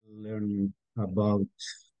about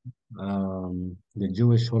the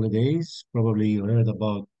Jewish holidays. Probably you heard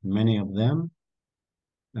about many of them,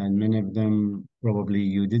 and many of them probably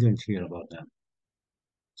you didn't hear about them.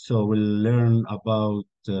 So we'll learn about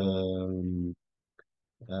uh,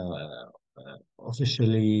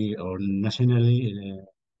 officially or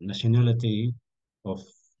nationality of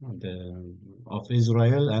the of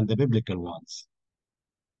Israel and the biblical ones.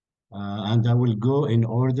 And I will go in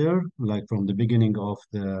order, like from the beginning of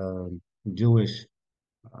the Jewish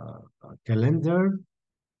calendar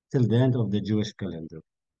till the end of the Jewish calendar.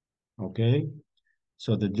 Okay, so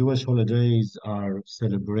the Jewish holidays are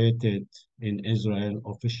celebrated in Israel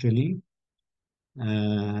officially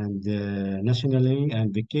and nationally, and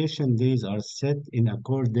vacation days are set in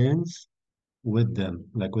accordance with them,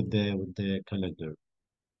 like with the calendar.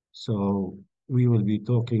 So we will be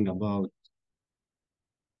talking about.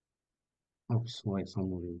 Oops, why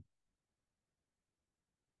somebody?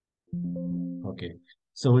 Okay,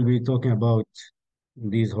 so we'll be talking about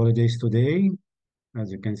these holidays today.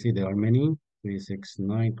 As you can see, there are many. 3, 6,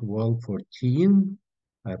 9, 12, 14.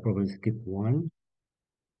 I probably skipped one.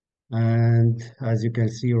 And as you can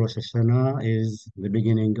see, Rosh Hashanah is the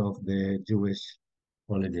beginning of the Jewish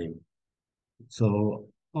holiday. So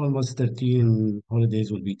almost 13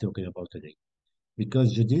 holidays we'll be talking about today.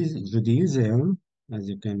 Because Judaism, as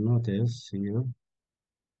you can notice here,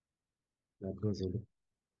 that goes in.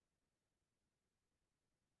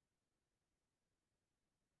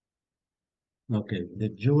 Okay, the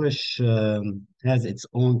Jewish has its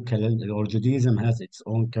own calendar, or Judaism has its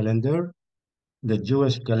own calendar. The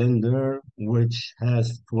Jewish calendar, which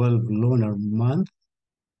has 12 lunar months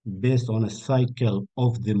based on a cycle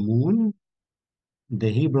of the moon. The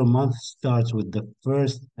Hebrew month starts with the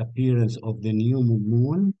first appearance of the new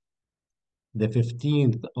moon. The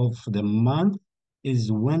 15th of the month is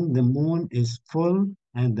when the moon is full,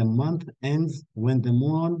 and the month ends when the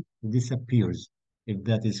moon disappears, if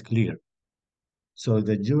that is clear. So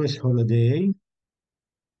the Jewish holiday,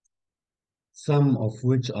 some of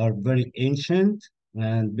which are very ancient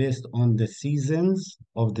and based on the seasons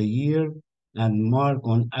of the year and mark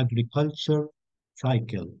on agriculture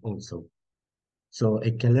cycle also. So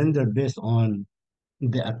a calendar based on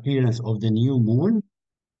the appearance of the new moon,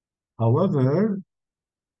 however,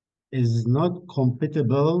 is not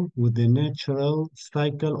compatible with the natural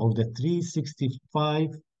cycle of the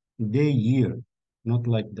 365-day year, not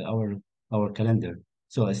like our calendar.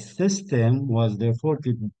 So a system was therefore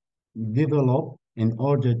developed in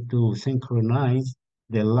order to synchronize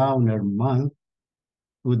the lunar month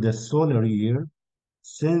with the solar year.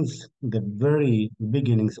 Since the very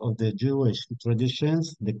beginnings of the Jewish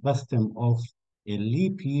traditions, the custom of a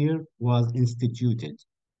leap year was instituted.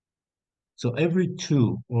 So every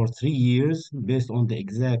 2 or 3 years, based on the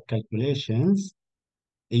exact calculations,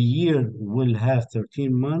 a year will have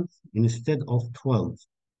 13 months instead of 12,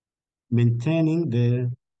 maintaining the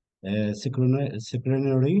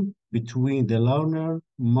synchronicity between the lunar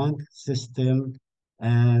month system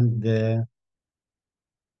and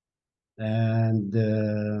and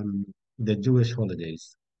the Jewish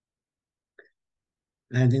holidays,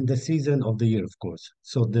 and in the season of the year, of course.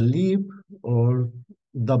 So the leap or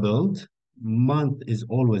doubled month is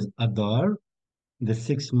always Adar. The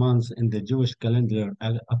 6 months in the Jewish calendar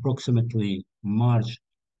are approximately March,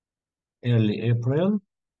 early April.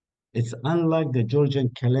 It's unlike the Georgian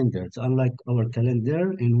calendar. It's unlike our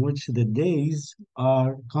calendar in which the days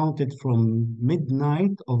are counted from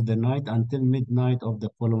midnight of the night until midnight of the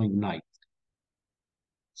following night.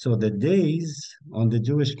 So the days on the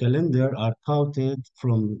Jewish calendar are counted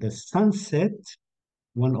from the sunset,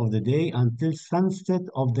 one of the day, until sunset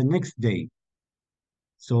of the next day.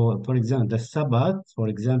 So, for example, the Sabbath, for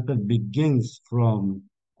example, begins from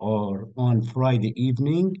or on Friday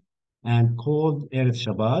evening and called Erev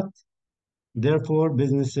Shabbat. Therefore,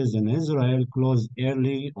 businesses in Israel close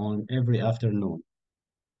early on every afternoon.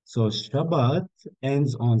 So Shabbat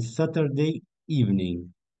ends on Saturday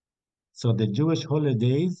evening. So the Jewish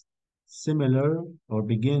holidays similar or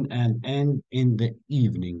begin and end in the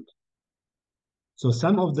evening. So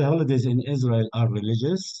some of the holidays in Israel are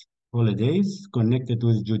religious holidays connected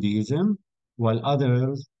with Judaism, while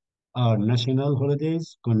others are national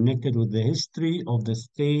holidays connected with the history of the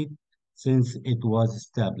state since it was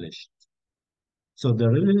established. So the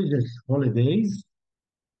religious holidays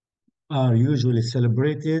are usually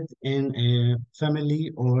celebrated in a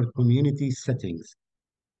family or community settings,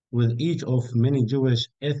 with each of many Jewish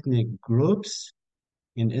ethnic groups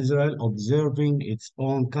in Israel observing its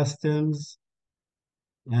own customs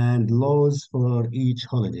and laws for each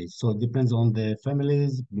holiday. So it depends on the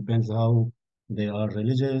families, depends how they are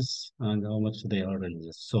religious and how much they are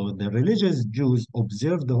religious. So the religious Jews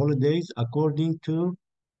observe the holidays according to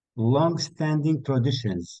long-standing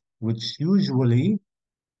traditions, which usually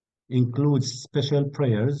includes special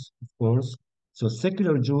prayers, of course. So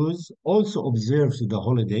secular Jews also observe the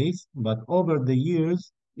holidays, but over the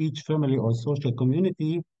years, each family or social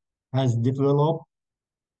community has developed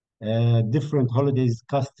different holidays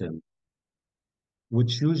custom,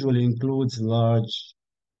 which usually includes large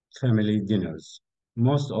family dinners.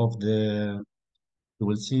 Most of the, you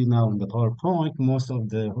will see now in the PowerPoint, most of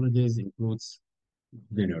the holidays includes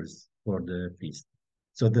dinners for the feast.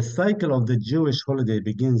 So the cycle of the Jewish holiday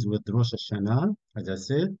begins with Rosh Hashanah, as I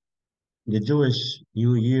said, the Jewish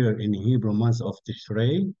New Year in Hebrew month of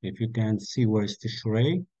Tishrei. If you can see where is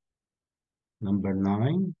Tishrei, number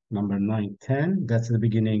nine, 10, that's the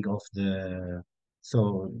beginning of the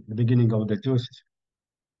beginning of the Jewish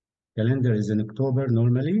calendar is in October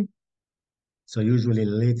normally. So usually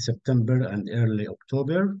late September and early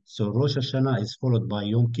October. So Rosh Hashanah is followed by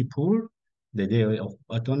Yom Kippur, the Day of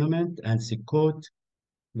Atonement, and Sukkot,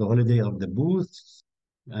 the holiday of the booths.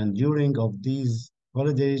 And during of these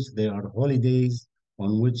holidays, there are holidays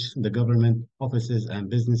on which the government offices and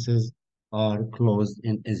businesses are closed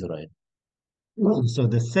in Israel. So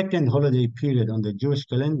the second holiday period on the Jewish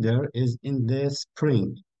calendar is in the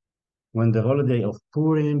spring, when the holiday of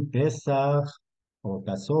Purim, Pesach, or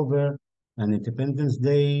Passover, and Independence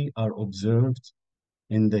Day are observed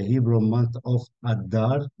in the Hebrew month of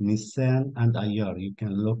Adar, Nisan, and Ayar. You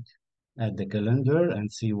can look at the calendar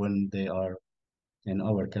and see when they are in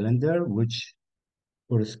our calendar, which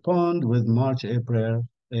correspond with March, April,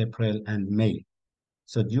 and May.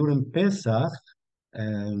 So during Pesach,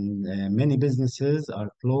 many businesses are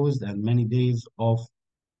closed and many days of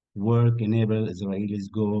work enable Israelis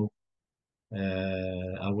go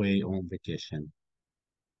away on vacation.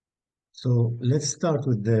 So let's start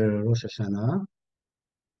with the Rosh Hashanah.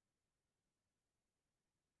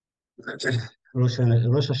 Rosh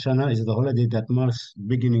Hashanah is the holiday that marks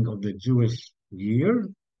beginning of the Jewish year,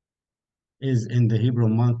 is in the Hebrew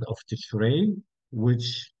month of Tishrei,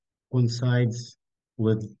 which coincides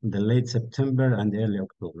with the late September and early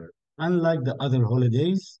October. Unlike the other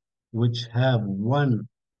holidays, which have one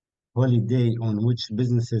holiday on which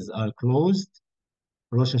businesses are closed,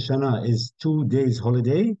 Rosh Hashanah is 2 days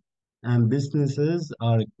holiday and businesses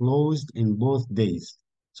are closed in both days.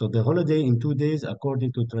 So the holiday in 2 days,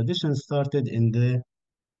 according to tradition, started in the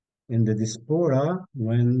diaspora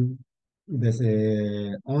when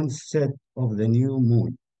the onset of the new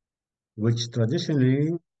moon, which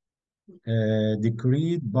traditionally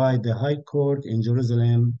decreed by the High Court in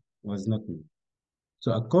Jerusalem was not known.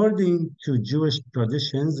 So according to Jewish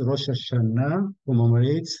traditions, Rosh Hashanah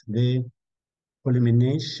commemorates the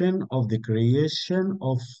culmination of the creation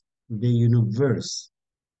of the universe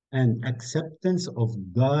and acceptance of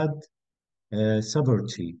God's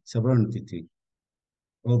sovereignty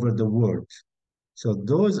over the world. So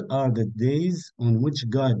those are the days on which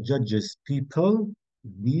God judges people,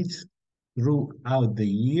 deeds throughout the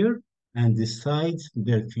year, and decides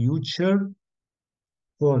their future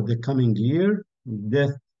for the coming year,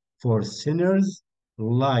 death for sinners,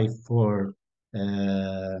 life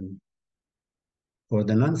uh, for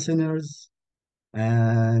the non-sinners,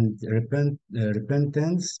 and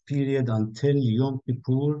repentance period until Yom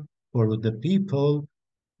Kippur for the people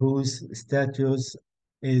whose status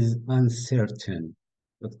is uncertain.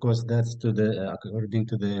 Of course, that's according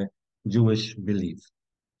to the Jewish belief.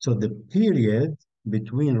 So the period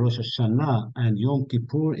between Rosh Hashanah and Yom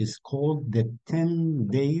Kippur is called the 10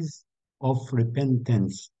 days of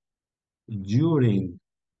repentance, during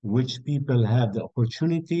which people have the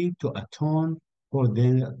opportunity to atone for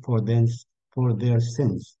their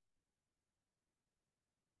sins.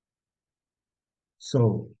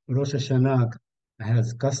 So Rosh Hashanah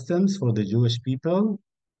has customs for the Jewish people.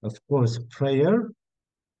 Of course, prayer,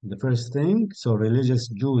 the first thing. So religious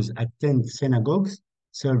Jews attend synagogues,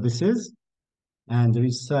 services, and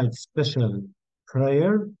recite special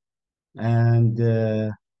prayer and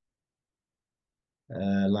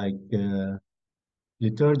like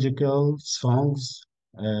liturgical songs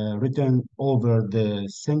written over the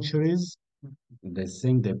centuries. They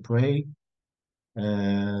sing, they pray.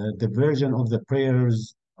 The version of the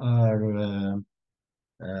prayers are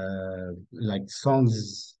like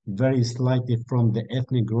songs vary slightly from the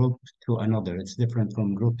ethnic group to another. It's different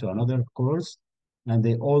from group to another, of course. And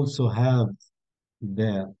they also have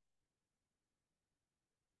the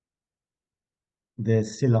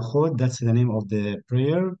silachot, that's the name of the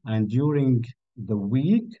prayer. And during the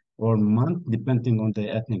week or month, depending on the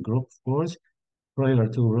ethnic group, of course, prior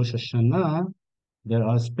to Rosh Hashanah, There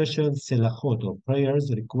are special selachot or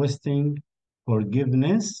prayers requesting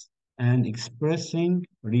forgiveness and expressing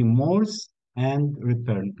remorse and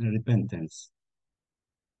repentance.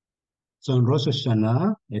 So in Rosh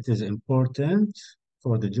Hashanah, it is important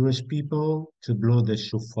for the Jewish people to blow the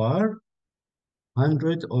shofar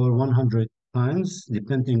 100 or 100 times,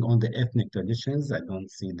 depending on the ethnic traditions. I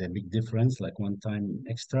don't see the big difference, like one time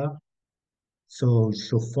extra. So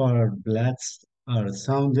shofar blasts are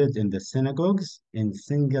sounded in the synagogues in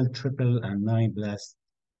single, triple, and nine blast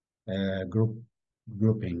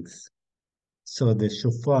groupings. So the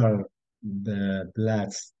shofar the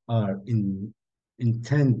blasts are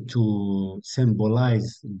intend to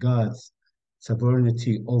symbolize God's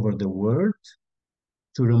sovereignty over the world,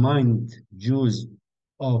 to remind Jews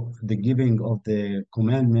of the giving of the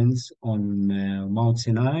commandments on Mount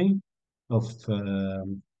Sinai, of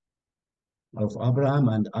of Abraham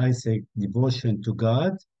and Isaac devotion to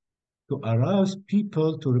God, to arouse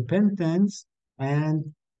people to repentance and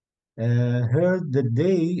heard the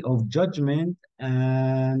day of judgment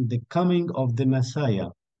and the coming of the Messiah.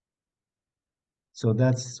 So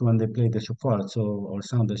that's when they play the shofar, so or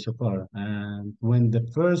sound the shofar. And when the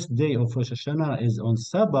first day of Rosh Hashanah is on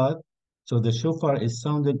Sabbath, so the shofar is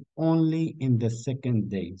sounded only in the second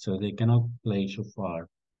day. So they cannot play shofar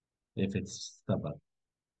if it's Sabbath.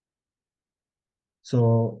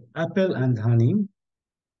 So apple and honey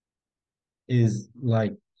is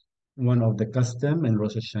like one of the custom in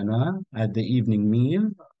Rosh Hashanah. At the evening meal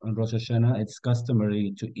on Rosh Hashanah, it's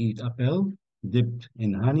customary to eat apple dipped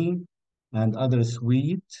in honey and other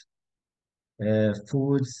sweet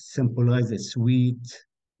foods symbolize a sweet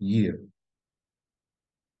year.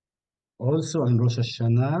 Also in Rosh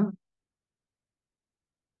Hashanah,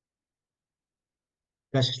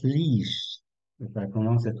 Tashlish, if I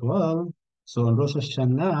pronounce it well. So on Rosh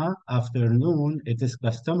Hashanah afternoon, it is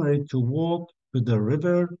customary to walk to the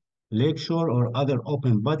river, lakeshore, or other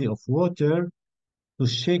open body of water to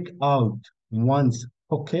shake out one's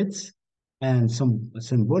pockets and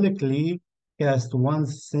symbolically cast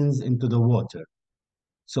one's sins into the water.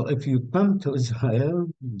 So if you come to Israel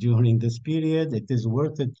during this period, it is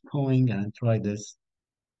worth it going and try this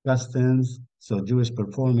customs. So Jewish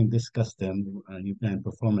performing this custom, you can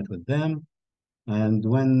perform it with them. And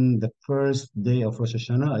when the first day of Rosh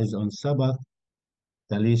Hashanah is on Sabbath,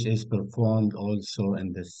 Talish is performed also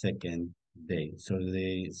in the second day. So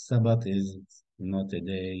the Sabbath is not a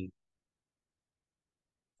day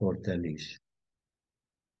for Talish.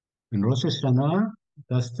 In Rosh Hashanah,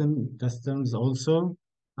 customs also,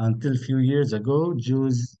 until few years ago,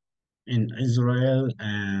 Jews in Israel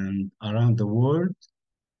and around the world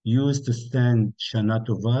used to send Shana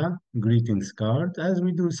Tova greetings card, as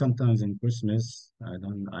we do sometimes in Christmas. I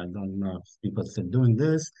don't know if people still doing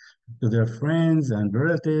this to their friends and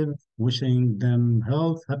relatives, wishing them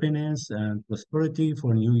health, happiness, and prosperity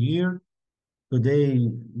for New Year. Today,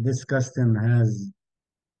 this custom has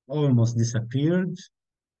almost disappeared,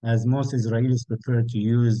 as most Israelis prefer to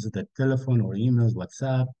use the telephone or emails,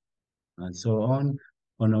 WhatsApp, and so on.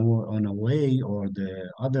 On a way or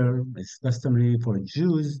the other, it's customary for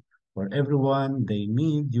Jews, for everyone they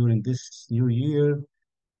meet during this new year,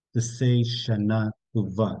 to say Shana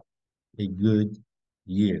Tova, a good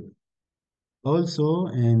year. Also,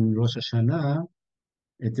 in Rosh Hashanah,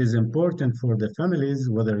 it is important for the families,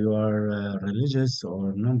 whether you are religious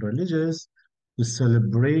or non-religious, to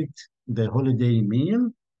celebrate the holiday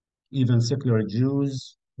meal. Even secular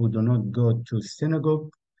Jews who do not go to synagogue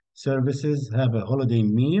services have a holiday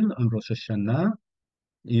meal on Rosh Hashanah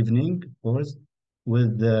evening, of course,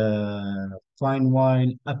 with fine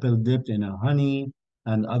wine, apple dipped in a honey,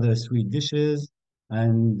 and other sweet dishes.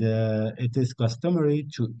 And it is customary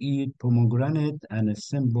to eat pomegranate and a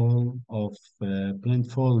symbol of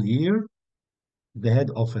plentiful year, the head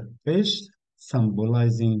of a fish,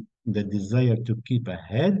 symbolizing the desire to keep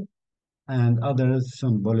ahead, and other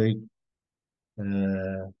symbolic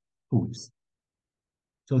foods.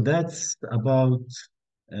 So that's about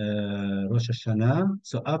Rosh Hashanah.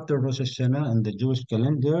 So after Rosh Hashanah and the Jewish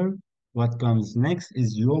calendar, what comes next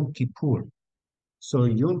is Yom Kippur. So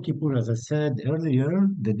Yom Kippur, as I said earlier,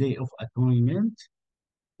 the Day of Atonement,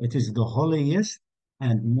 it is the holiest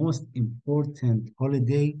and most important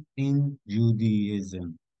holiday in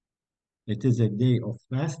Judaism. It is a day of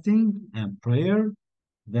fasting and prayer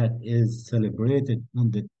that is celebrated on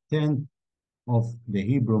the 10th of the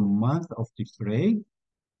Hebrew month of Tishrei,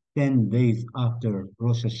 10 days after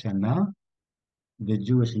Rosh Hashanah, the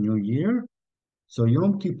Jewish New Year. So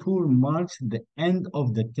Yom Kippur marks the end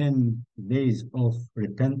of the 10 days of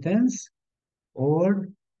repentance or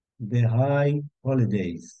the high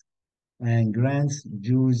holidays and grants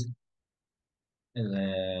Jews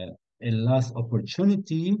a last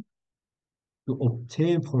opportunity to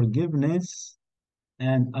obtain forgiveness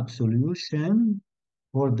and absolution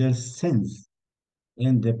for their sins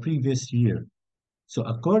in the previous year. So,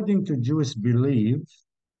 according to Jewish belief,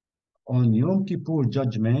 on Yom Kippur,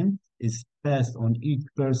 judgment is passed on each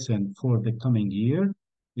person for the coming year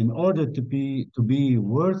in order to be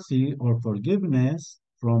worthy of forgiveness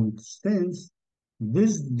from sins.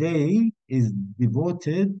 This day is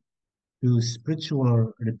devoted to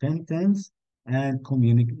spiritual repentance and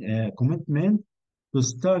commitment to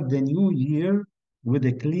start the new year with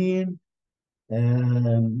a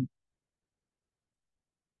um,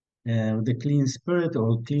 clean spirit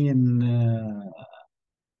or clean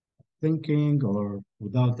thinking or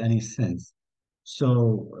without any sense.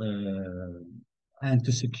 So, and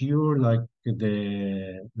to secure like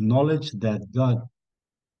the knowledge that God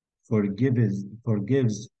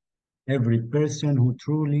forgives every person who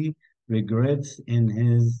truly regrets in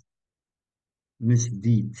his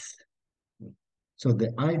misdeeds. So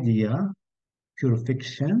the idea,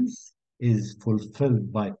 purifications, is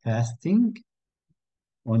fulfilled by fasting.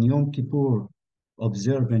 On Yom Kippur,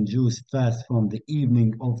 observant Jews fast from the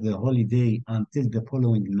evening of the holiday until the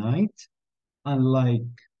following night.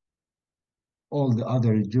 Unlike all the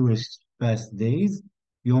other Jewish fast days,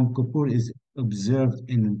 Yom Kippur is observed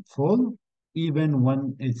in full, even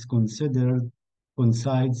when it's considered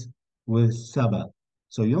coincides with Sabbath.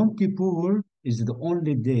 So Yom Kippur is the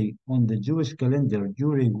only day on the Jewish calendar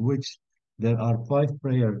during which there are five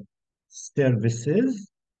prayer services.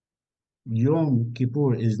 Yom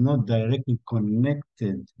Kippur is not directly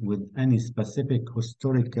connected with any specific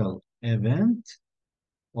historical event,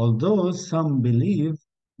 although some believe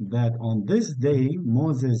that on this day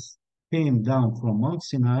Moses came down from Mount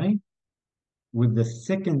Sinai with the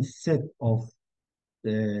second set of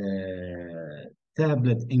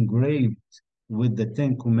tablet engraved with the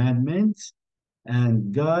Ten Commandments,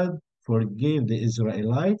 and God forgave the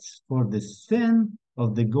Israelites for the sin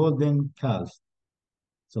of the golden calf.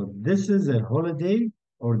 So this is a holiday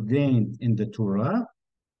ordained in the Torah,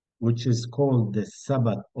 which is called the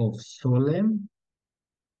Sabbath of Solemn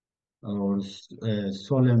or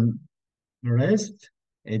solemn rest,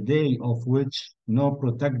 a day of which no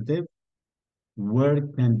productive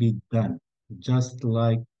work can be done, just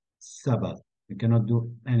like Sabbath. You cannot do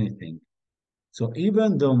anything. So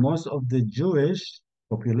even though most of the Jewish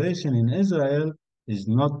population in Israel is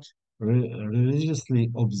not religiously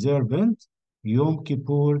observant, Yom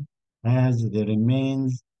Kippur has the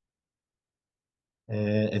remains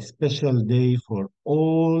a special day for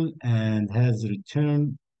all and has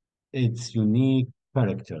returned its unique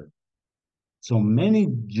character. So many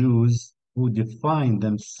Jews who define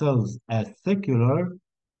themselves as secular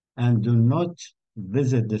and do not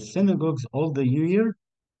visit the synagogues all the year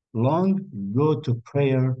long go to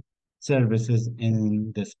prayer services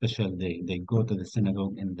in the special day. They go to the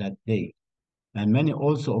synagogue in that day. And many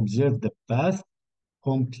also observe the fast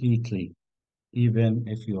completely, even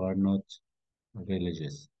if you are not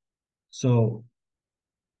religious. So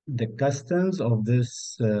the customs of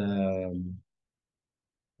this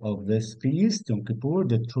feast, Yom Kippur,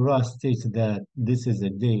 the Torah states that this is a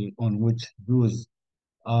day on which Jews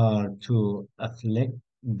are to afflict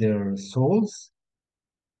their souls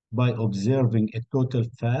by observing a total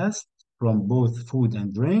fast from both food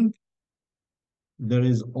and drink. There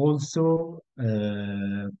is also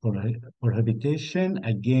prohibition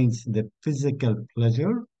against the physical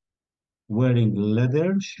pleasure, wearing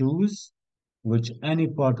leather shoes, which any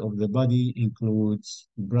part of the body includes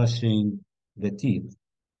brushing the teeth.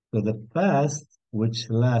 So the fast, which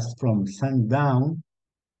lasts from sundown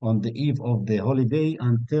on the eve of the holiday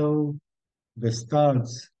until the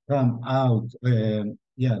stars come out,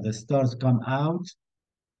 the stars come out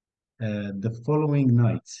the following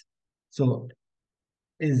night. So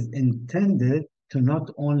is intended to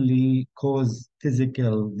not only cause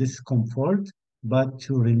physical discomfort, but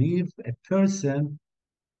to relieve a person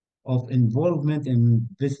of involvement in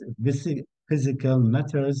physical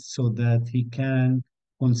matters so that he can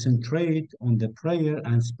concentrate on the prayer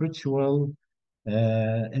and spiritual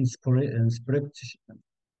instructions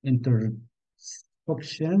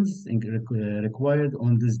required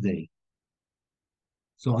on this day.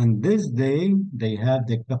 So on this day, they have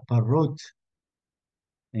the kaparot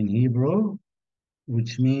in Hebrew,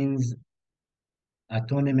 which means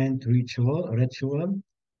atonement ritual.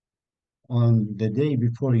 On the day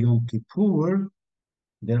before Yom Kippur,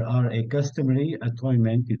 there are a customary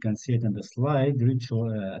atonement, you can see it on the slide,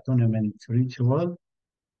 atonement ritual,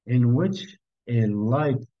 in which a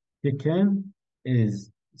light chicken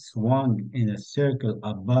is swung in a circle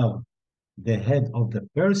above the head of the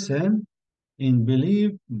person in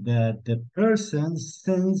belief that the person's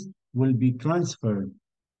sins will be transferred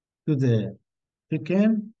to the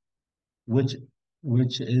chicken, which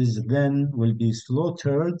which is then will be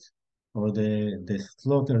slaughtered, or they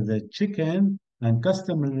slaughter the chicken and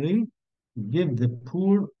customarily give the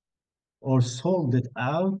poor or sold it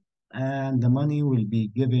out, and the money will be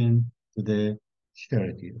given to the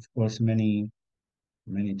charity. Of course, many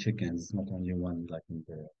chickens, not only one, like in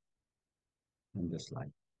the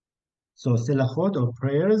slide. So silachot or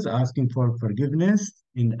prayers asking for forgiveness,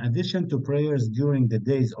 in addition to prayers during the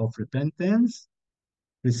days of repentance,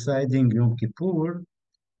 presiding Yom Kippur,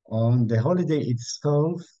 on the holiday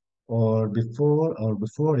itself or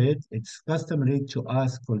before it, it's customary to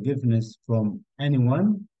ask forgiveness from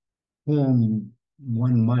anyone whom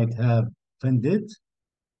one might have offended.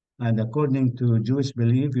 And according to Jewish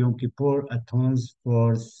belief, Yom Kippur atones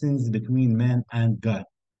for sins between man and God,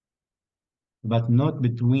 but not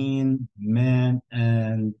between man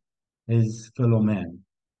and his fellow man.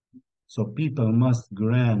 So people must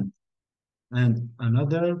grant and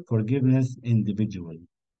another forgiveness individually.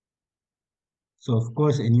 So of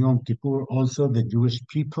course, in Yom Kippur, also the Jewish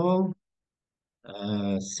people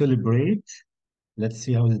celebrate. Let's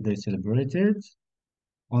see how they celebrate it.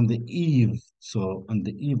 On the eve, so on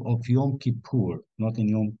the eve of Yom Kippur, not in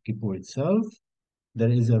Yom Kippur itself, there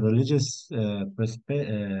is a religious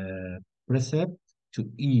precept to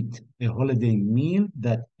eat a holiday meal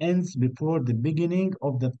that ends before the beginning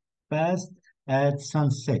of the fast at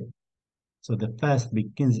sunset. So the fast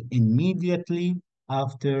begins immediately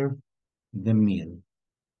after the meal.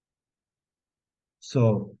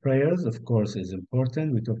 So prayers, of course, is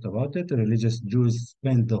important. We talked about it. The religious Jews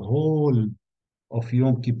spend the whole of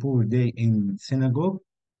Yom Kippur Day in synagogue,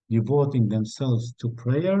 devoting themselves to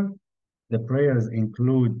prayer. The prayers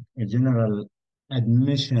include a general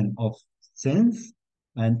admission of sins,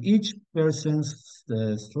 and each person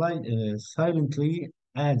silently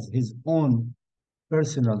adds his own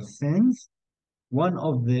personal sins. One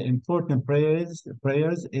of the important prayers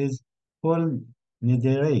is Kol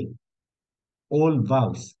Nidrei, all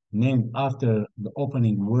vows, named after the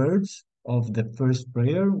opening words of the first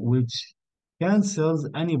prayer, which cancels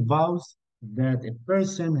any vows that a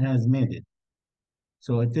person has made it.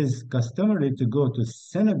 So it is customary to go to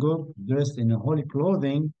synagogue dressed in holy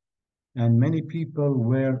clothing, and many people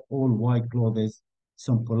wear all white clothes,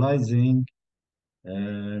 symbolizing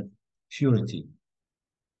uh, purity.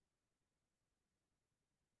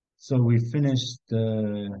 So we finished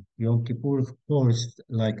Yom Kippur, of course,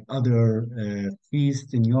 like other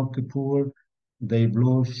feasts in Yom Kippur, they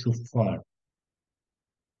blow shofar.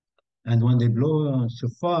 And when they blow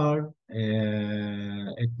shofar,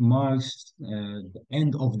 it marks the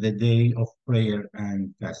end of the day of prayer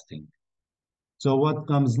and fasting. So what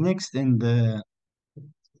comes next in the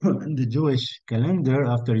in the Jewish calendar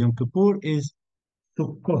after Yom Kippur is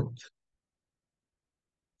Sukkot.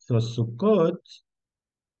 So Sukkot,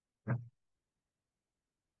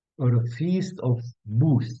 or a feast of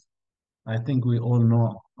booths. I think we all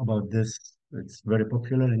know about this. It's very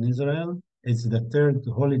popular in Israel. It's the third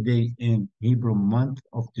holiday in Hebrew month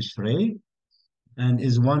of Tishrei and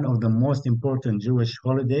is one of the most important Jewish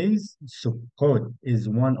holidays. Sukkot is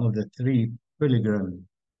one of the three pilgrim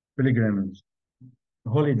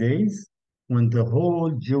holidays when the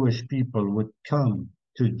whole Jewish people would come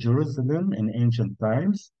to Jerusalem in ancient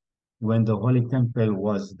times when the Holy Temple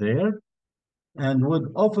was there and would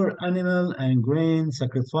offer animal and grain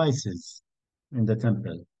sacrifices in the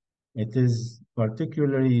temple. It is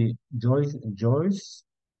particularly joyous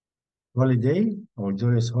holiday or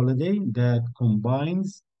joyous holiday that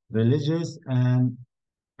combines religious and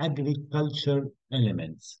agriculture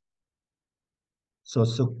elements. So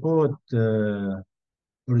Sukkot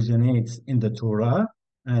originates in the Torah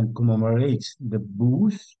and commemorates the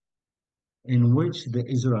booth in which the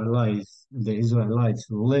Israelites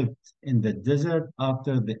lived in the desert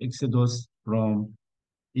after the exodus from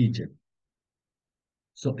Egypt.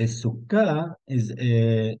 So a sukkah is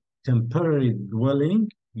a temporary dwelling,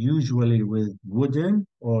 usually with wooden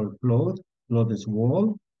or clothes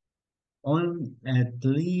wall, on at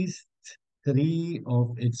least three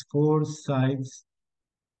of its four sides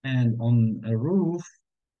and on a roof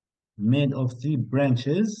made of three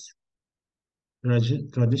branches.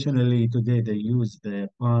 Traditionally, today they use the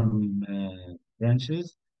palm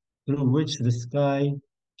branches through which the sky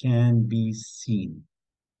can be seen.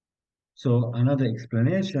 So another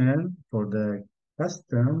explanation for the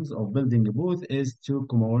customs of building a booth is to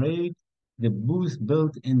commemorate the booth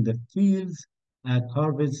built in the fields at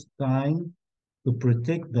harvest time to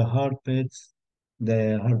protect the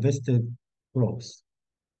harvested crops.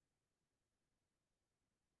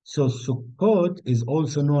 So Sukkot is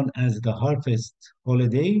also known as the harvest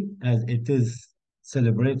holiday, as it is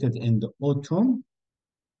celebrated in the autumn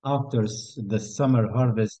after the summer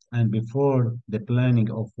harvest and before the planting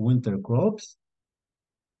of winter crops.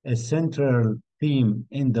 A central theme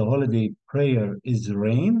in the holiday prayer is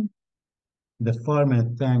rain. The farmer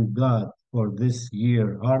thank God for this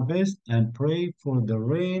year harvest and pray for the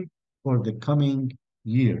rain for the coming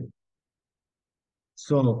year.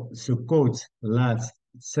 So Sukkot lasts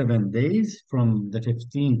 7 days from the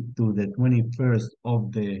 15th to the 21st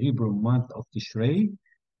of the Hebrew month of Tishrei,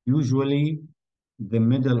 usually the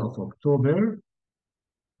middle of October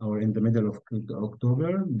or in the middle of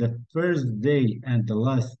October. The first day and the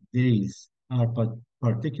last days are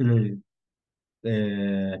particularly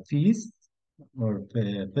feast or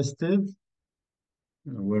festive,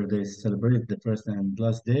 where they celebrate the first and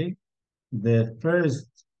last day. The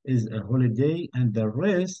first is a holiday, and the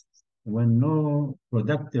rest, when no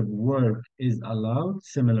productive work is allowed,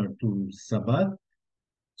 similar to Sabbath.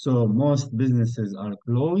 So most businesses are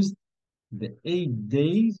closed. The 8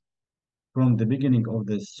 days from the beginning of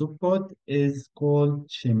the Sukkot is called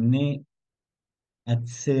Shemini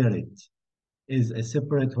Atzeret, is a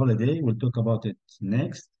separate holiday. We'll talk about it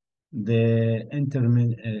next. The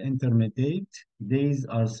intermediate days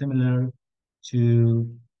are similar to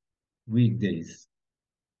weekdays.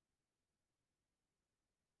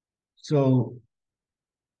 So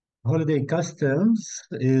holiday customs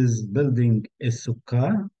is building a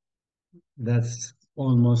sukkah. That's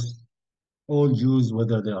almost all Jews,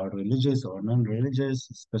 whether they are religious or non-religious,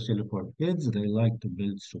 especially for kids, they like to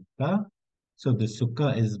build sukkah. So the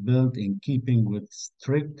sukkah is built in keeping with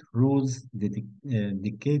strict rules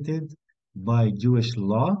dictated by Jewish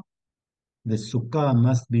law. The sukkah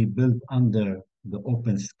must be built under the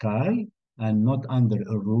open sky and not under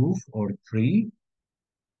a roof or tree.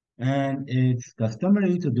 And it's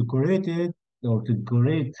customary to decorate it or to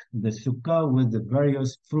decorate the sukkah with the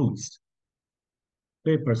various fruits,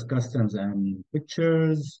 papers, customs, and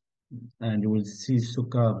pictures. And you will see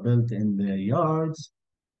sukkah built in the yards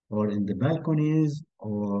or in the balconies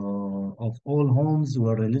or of all homes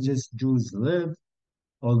where religious Jews live.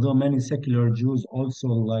 Although many secular Jews also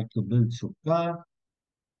like to build sukkah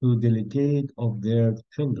to delegate of their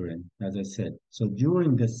children, as I said. So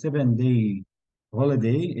during the 7 day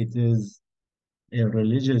holiday, it is a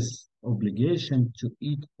religious obligation to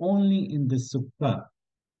eat only in the sukkah.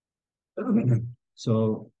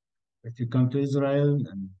 So if you come to Israel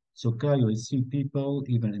and sukkah, you will see people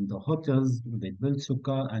even in the hotels, they build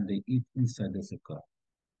sukkah and they eat inside the sukkah.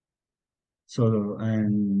 So,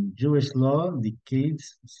 and Jewish law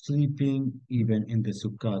dictates sleeping even in the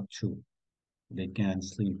sukkah too. They can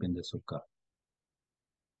sleep in the sukkah.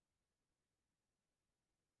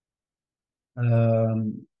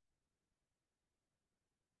 Um,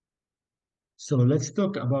 so let's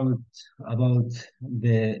talk about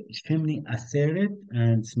the Shemini Aseret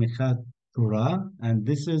and Smichat Torah, and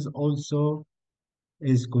this is also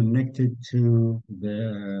is connected to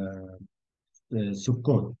the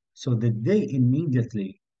Sukkot. So the day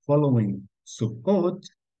immediately following Sukkot,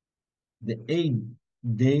 the eighth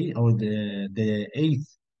day or the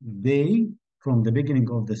eighth day from the beginning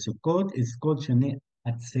of the Sukkot is called Shani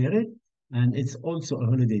Atzeret, and it's also a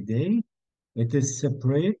holiday day. It is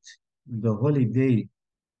separate, the holiday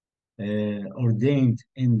ordained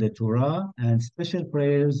in the Torah, and special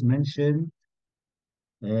prayers mention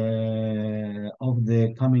of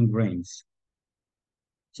the coming rains.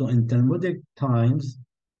 So in Talmudic times,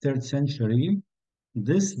 third century,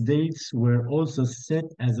 these dates were also set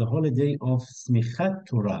as a holiday of Smichat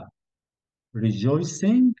Torah,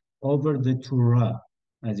 rejoicing over the Torah,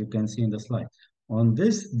 as you can see in the slide. On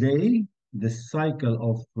this day, the cycle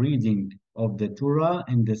of reading of the Torah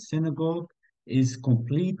in the synagogue is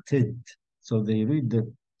completed. So they read the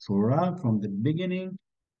Torah from the beginning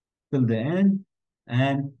till the end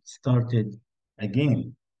and started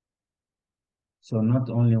again. So not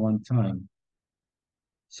only one time.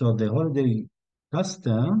 So the holiday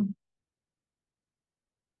custom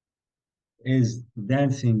is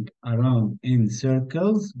dancing around in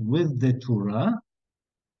circles with the Torah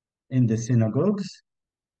in the synagogues.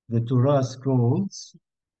 The Torah scrolls,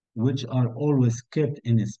 which are always kept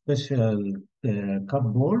in a special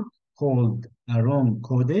cupboard called Aron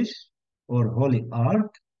Kodesh or Holy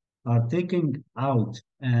Ark, are taken out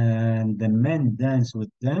and the men dance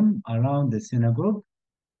with them around the synagogue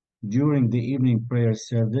during the evening prayer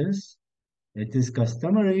service. It is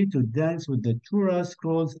customary to dance with the Torah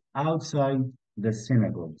scrolls outside the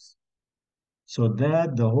synagogues so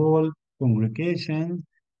that the whole congregation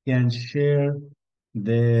can share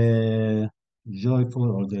the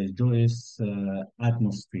joyful or the joyous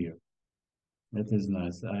atmosphere. That is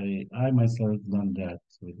nice. I myself done that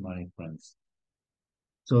with my friends.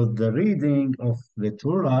 So the reading of the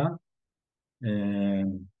Torah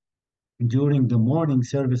um, during the morning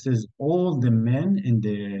services, all the men in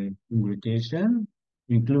the congregation,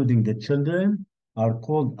 including the children, are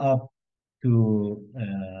called up to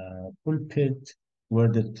pulpit where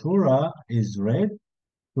the Torah is read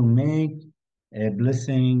to make a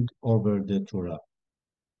blessing over the Torah.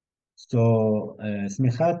 So,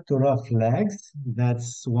 Smichat Torah flags,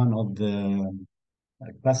 that's one of the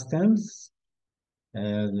customs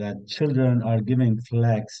that children are given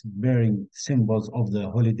flags bearing symbols of the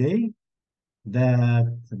holiday, that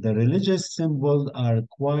the religious symbols are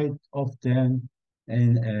quite often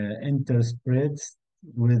interspersed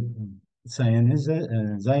with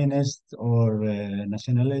Zionist or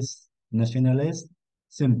nationalist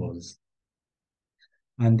symbols.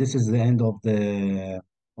 And this is the end of the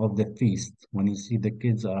feast when you see the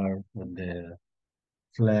kids are with the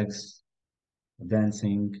flags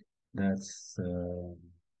dancing. That's the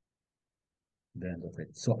end of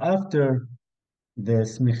it. So after the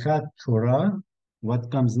Smichat Torah,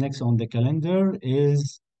 what comes next on the calendar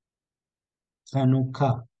is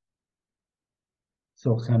Hanukkah.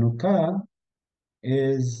 So Hanukkah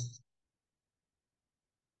is,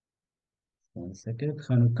 one second,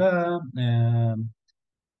 Hanukkah,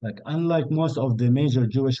 like unlike most of the major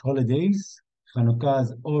Jewish holidays,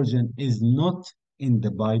 Hanukkah's origin is not in the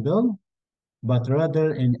Bible, but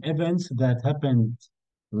rather in events that happened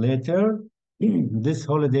later. This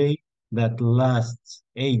holiday that lasts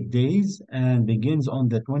 8 days and begins on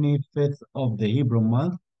the 25th of the Hebrew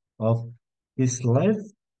month of Kislev,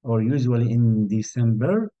 or usually in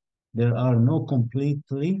December. There are no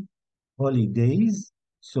completely holidays,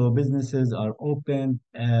 so businesses are open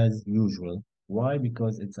as usual. Why?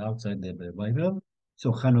 Because it's outside the Bible.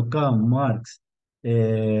 So Hanukkah marks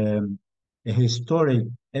a historic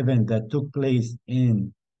event that took place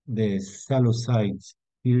in the Seleucid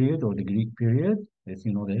period or the Greek period, if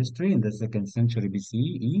you know the history, in the second century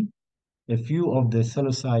BCE. A few of the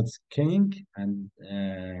Seleucids king, and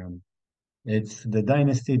it's the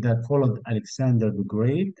dynasty that followed Alexander the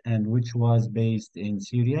Great and which was based in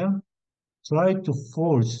Syria, tried to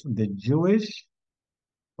force the Jewish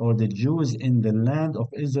or the Jews in the land of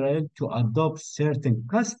Israel to adopt certain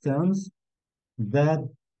customs that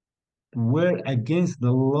were against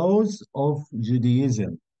the laws of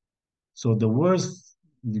Judaism. So the worst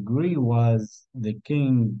degree was the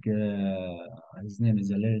king, his name is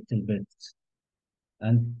a little bit,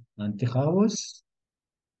 Antiochus,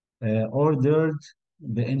 ordered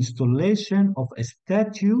the installation of a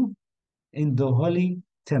statue in the Holy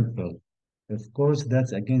Temple. Of course,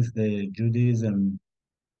 that's against the Judaism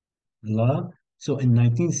law. So in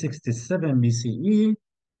 1967 BCE,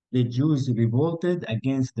 the Jews revolted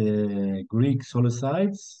against the Greek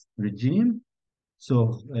Seleucids regime.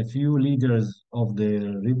 So a few leaders of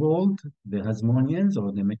the revolt, the Hasmoneans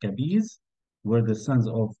or the Maccabees, were the sons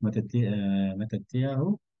of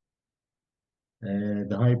Mattathiahu,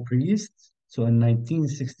 the high priest. So in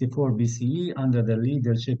 1964 BCE, under the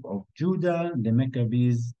leadership of Judah, the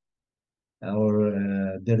Maccabees or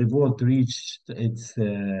the revolt reached its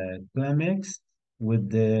climax with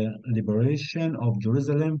the liberation of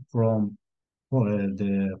Jerusalem from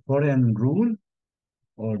the foreign rule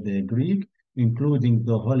or the Greek, including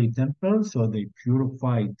the Holy Temple. So they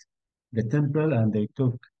purified the temple and they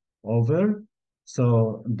took over.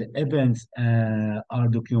 So the events are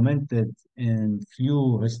documented in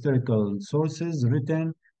few historical sources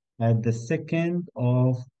written at the second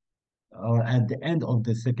of or at the end of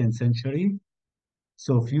the second century.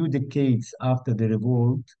 So few decades after the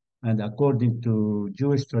revolt, and according to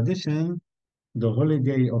Jewish tradition, the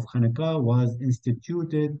holiday of Hanukkah was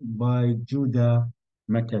instituted by Judah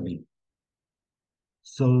Maccabee.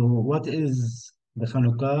 So what is the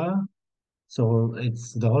Hanukkah? So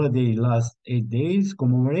it's the holiday lasts 8 days,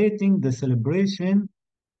 commemorating the celebration,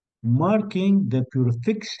 marking the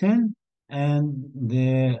purification and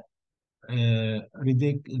the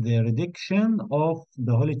reduction of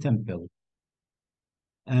the Holy Temple.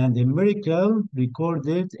 And a miracle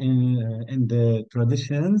recorded in the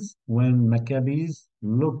traditions when Maccabees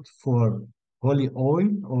looked for holy oil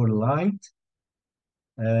or light,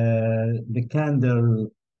 the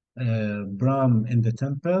candle brum in the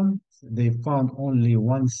temple. They found only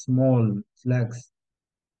one small flax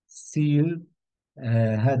seal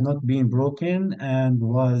had not been broken and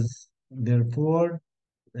was therefore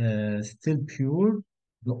still pure.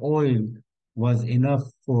 The oil was enough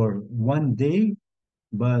for one day,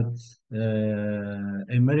 but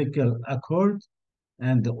a miracle occurred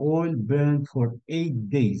and the oil burned for 8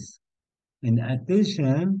 days. In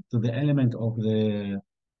addition to the element of the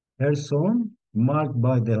Person marked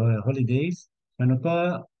by the holidays,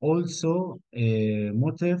 Hanukkah also a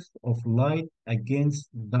motif of light against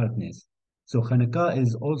darkness. So Hanukkah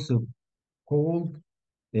is also called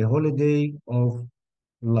a holiday of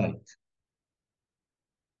light.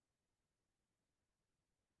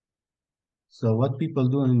 So what people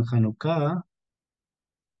do in Hanukkah,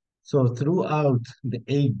 so throughout the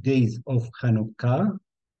 8 days of Hanukkah,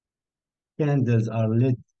 candles are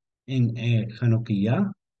lit in a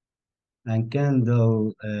Hanukkah and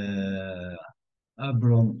candle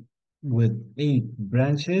Abram with 8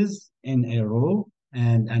 branches in a row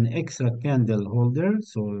and an extra candle holder.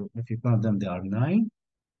 So if you count them, they are 9,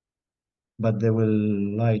 but they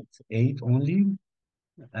will light 8 only.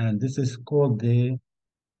 And this is called the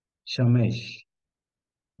Shamesh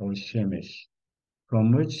or Shemesh,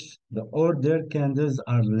 from which the order candles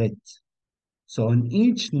are lit. So on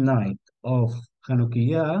each night of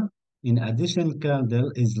Hanukkah, in addition,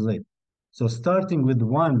 candle is lit. So starting with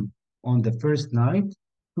one on the first night,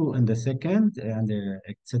 two in the second, and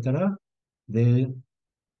etc. The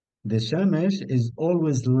the shamash is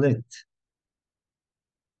always lit.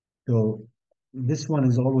 So this one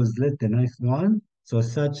is always lit, the ninth one. So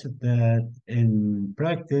such that in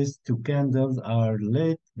practice, two candles are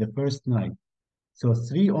lit the first night. So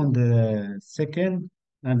three on the second,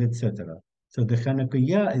 and etc. So the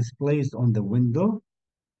Hanukkah is placed on the window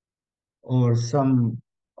or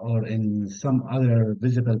in some other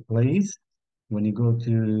visible place. When you go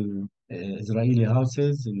to Israeli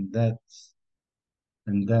houses in that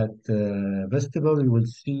festival, you will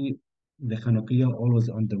see the Hanukkah always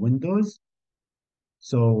on the windows.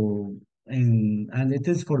 So and it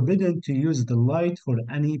is forbidden to use the light for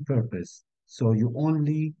any purpose. So you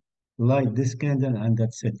only light this candle and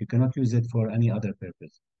that's it. You cannot use it for any other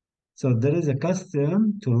purpose. So there is a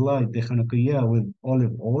custom to light the Hanukkah with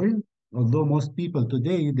olive oil, although most people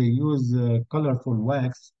today they use colorful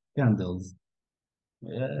wax candles.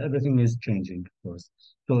 Everything is changing, of course.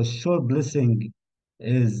 So short blessing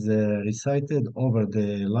is recited over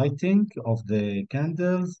the lighting of the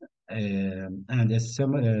candles and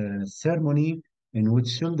a ceremony in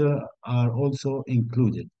which children are also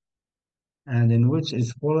included and in which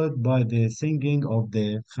is followed by the singing of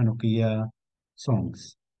the Hanukkah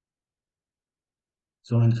songs.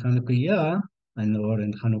 So in Hanukkah or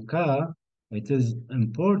in Hanukkah, it is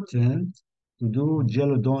important to do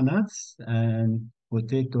jello donuts and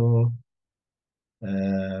potato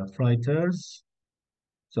fritters.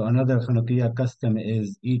 So another Hanukkah custom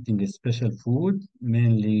is eating a special food,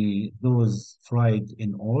 mainly those fried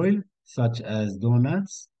in oil, such as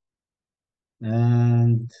donuts,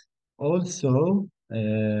 and also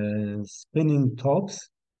spinning tops.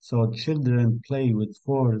 So children play with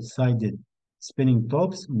four-sided spinning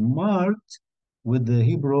tops marked with the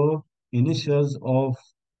Hebrew initials of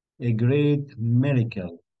a great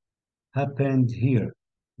miracle happened here.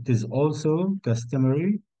 It is also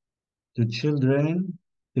customary to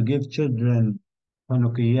give children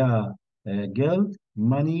Hanukkah guild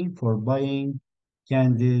money for buying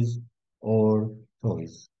candies or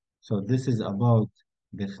toys. So this is about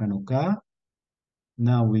the Hanukkah.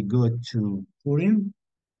 Now we go to Purim.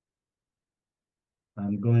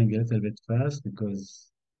 I'm going a little bit fast because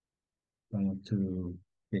I don't want to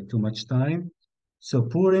take too much time. So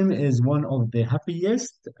Purim is one of the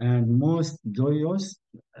happiest and most joyous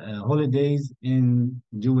holidays in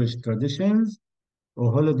Jewish traditions, a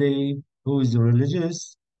holiday whose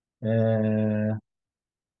religious uh,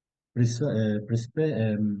 pres- uh,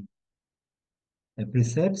 prespe- um,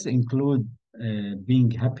 precepts include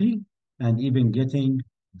being happy and even getting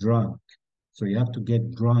drunk. So you have to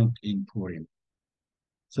get drunk in Purim.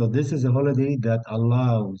 So this is a holiday that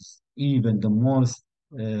allows even the most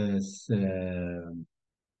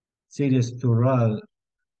serious Torah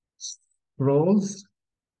scrolls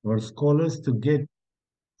or scholars to get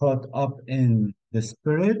caught up in the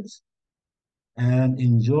spirit and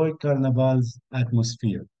enjoy Carnival's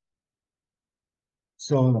atmosphere.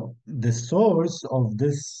 So the source of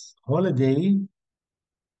this holiday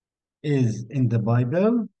is in the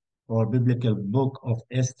Bible or biblical book of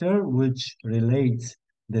Esther, which relates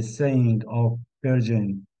the saying of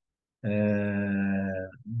Persian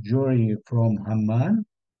jury from Haman.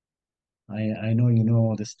 I know you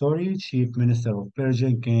know the story. Chief Minister of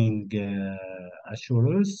Persian King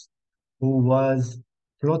Ashurus, who was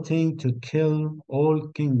plotting to kill all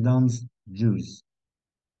kingdoms Jews.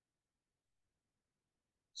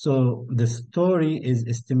 So the story is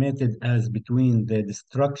estimated as between the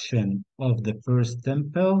destruction of the first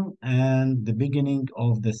temple and the beginning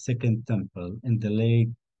of the second temple in the late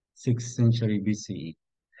 6th century BCE.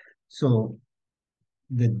 So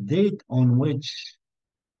the date on which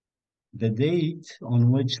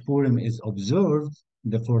Purim is observed,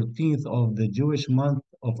 the 14th of the Jewish month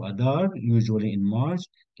of Adar, usually in March,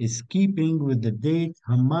 is keeping with the date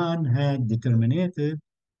Haman had determined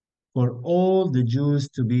for all the Jews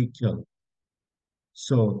to be killed.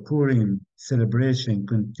 So Purim celebration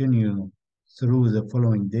continue through the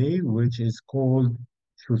following day, which is called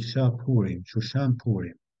Shushan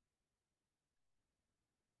Purim.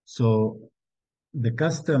 So the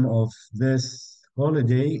custom of this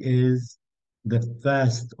holiday is the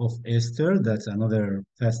fast of Easter. That's another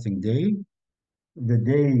fasting day. The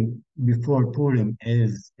day before Purim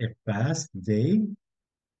is a fast day,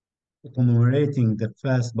 commemorating the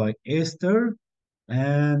fast by Easter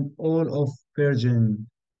and all of Virgin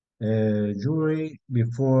Jewry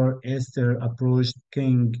before Esther approached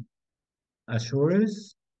King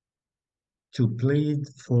Ashurus to plead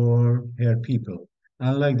for her people.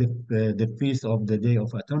 Unlike the feast of the Day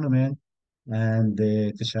of Atonement and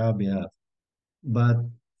the Tisha B'Av, but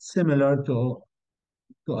similar to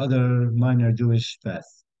other minor Jewish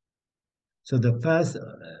fasts. So the fast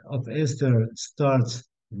of Esther starts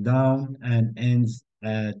down and ends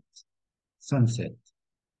at sunset.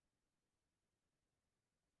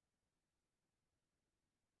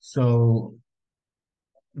 So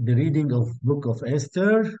the reading of Book of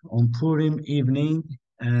Esther on Purim evening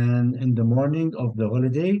and in the morning of the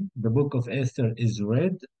holiday. The Book of Esther is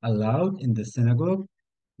read aloud in the synagogue.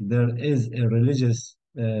 There is a religious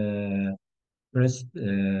pres,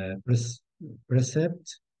 pres,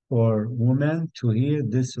 precept for women to hear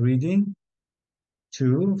this reading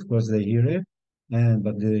too. Of course, they hear it,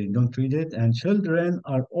 but they don't read it. And children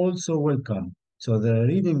are also welcome. So the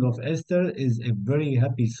reading of Esther is a very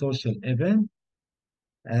happy social event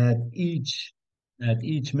at each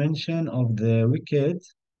mention of the wicked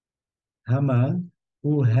Haman,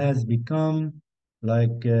 who has become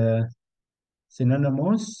like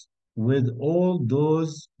synonymous with all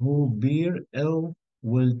those who bear ill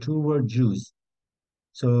will toward Jews.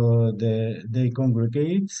 So they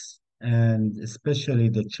congregate, and especially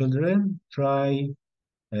the children try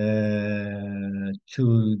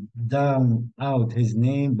to down out his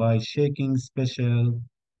name by shaking special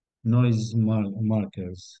noise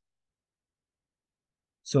markers.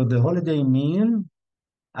 So the holiday meal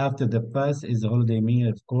after the fast is a holiday meal,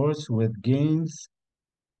 of course, with games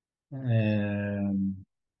um,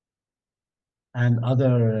 and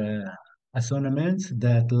other assortments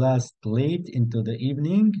that last late into the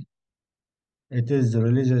evening. It is a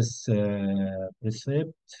religious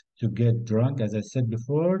precept to get drunk, as I said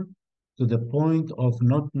before, to the point of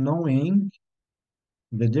not knowing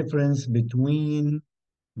the difference between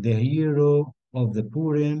the hero of the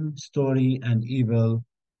Purim story and evil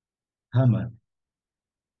Haman.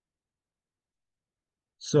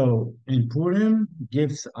 So in Purim,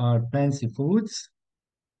 gifts are fancy foods.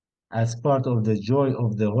 As part of the joy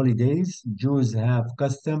of the holidays, Jews have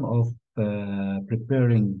custom of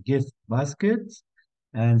preparing gift baskets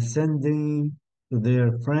and sending to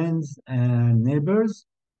their friends and neighbors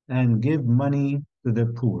and give money to the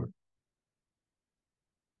poor.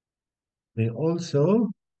 They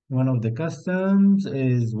also, one of the customs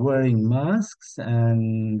is wearing masks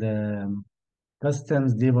and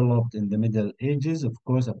customs developed in the Middle Ages, of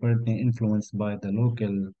course, apparently influenced by the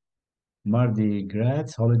local Mardi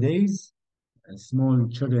Gras holidays. Small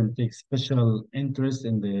children take special interest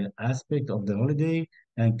in the aspect of the holiday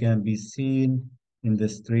and can be seen in the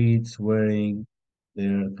streets wearing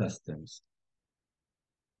their customs.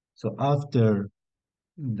 So after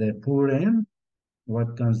the Purim,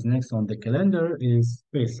 what comes next on the calendar is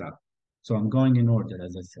Pesach. So I'm going in order,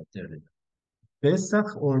 as I said earlier.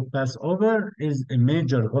 Pesach or Passover is a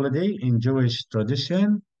major holiday in Jewish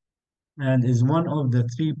tradition and is one of the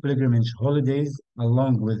three pilgrimage holidays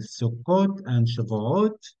along with Sukkot and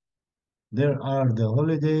Shavuot. There are the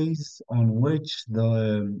holidays on which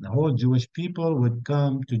the whole Jewish people would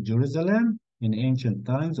come to Jerusalem in ancient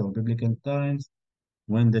times or biblical times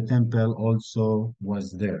when the temple also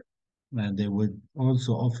was there. And they would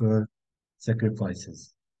also offer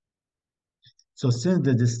sacrifices. So since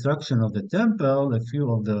the destruction of the temple, a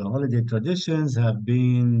few of the holiday traditions have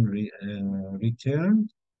been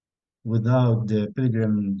returned without the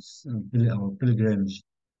pilgrims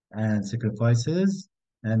and sacrifices,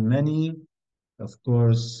 and many of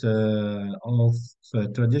course, of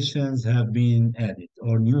traditions have been added,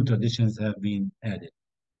 or new traditions have been added.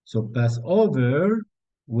 So Passover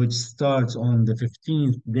which starts on the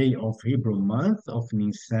 15th day of Hebrew month of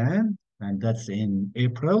Nisan, and that's in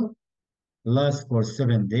April, lasts for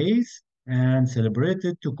 7 days, and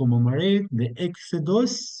celebrated to commemorate the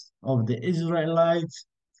exodus of the Israelites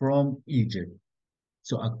from Egypt.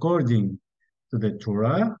 So, according to the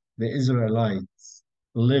Torah, the Israelites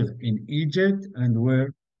lived in Egypt and were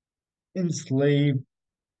enslaved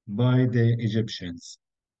by the Egyptians.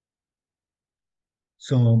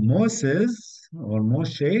 So, Moses or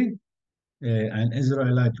Moshe, an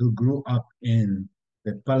Israelite who grew up in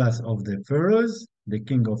the palace of the pharaohs, the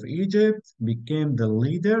king of Egypt, became the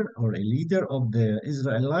leader or a leader of the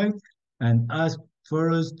Israelites and asked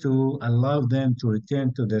pharaohs to allow them to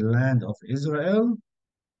return to the land of Israel.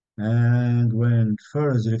 And when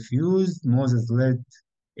pharaohs refused, Moses led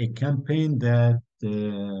a campaign that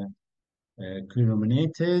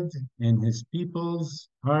culminated in his people's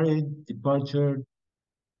hurried departure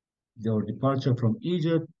from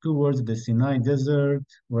Egypt towards the Sinai Desert,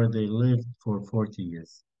 where they lived for 40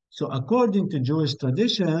 years. So, according to Jewish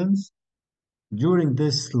traditions, during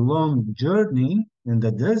this long journey in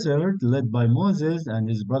the desert, led by Moses and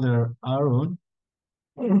his brother Aaron,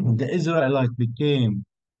 the Israelites became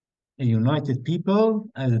a united people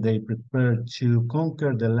as they prepared to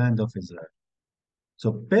conquer the land of Israel. So,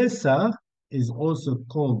 Pesach is also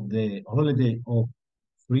called the holiday of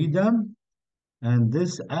freedom. And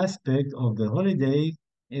this aspect of the holiday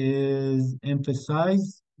is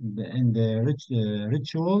emphasized in the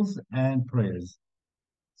rituals and prayers.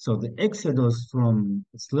 So the exodus from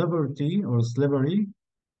slavery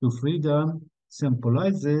to freedom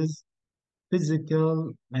symbolizes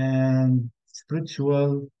physical and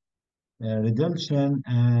spiritual redemption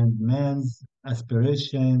and man's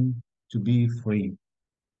aspiration to be free.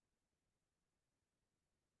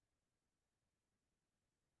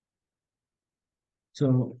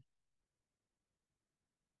 So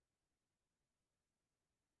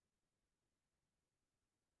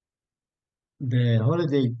the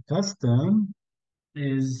holiday custom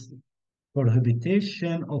is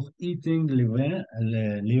prohibition of eating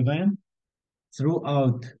leaven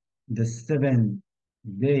throughout the 7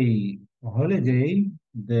 day holiday.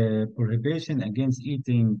 The prohibition against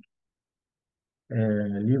eating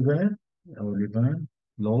leaven or leaven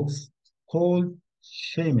loaves called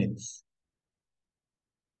shemitz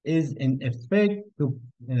is in effect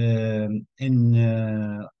in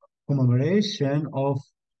commemoration of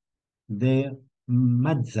the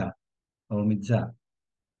matzah or mitzvah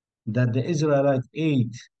that the Israelites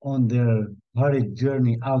ate on their hurried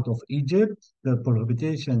journey out of Egypt. The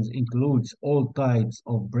prohibitions includes all types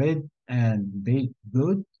of bread and baked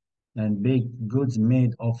goods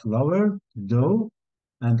made of flour, dough,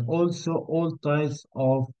 and also all types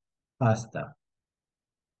of pasta.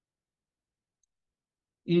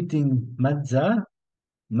 Eating matzah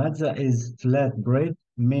is flat bread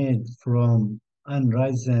made from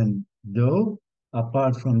unrisen dough.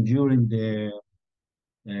 Apart from during the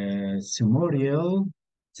ceremonial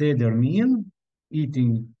Seder meal,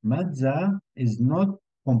 eating matzah is not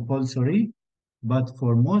compulsory, but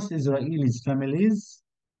for most Israeli families,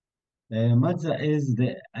 matzah is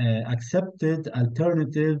the accepted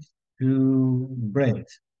alternative to bread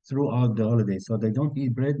throughout the holiday. So they don't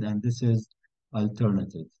eat bread, and this is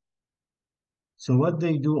alternative. So what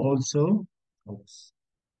they do also, oops,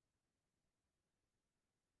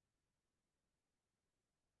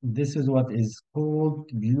 this is what is called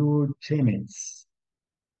pure chametz,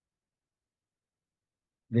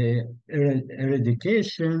 the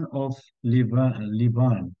eradication of or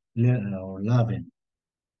leaven.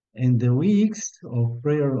 In the weeks of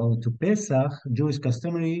prayer or to Pesach, Jewish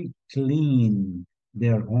customary clean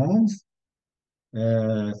their homes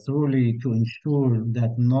thoroughly to ensure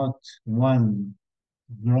that not 1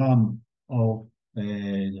 gram of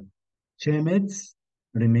chametz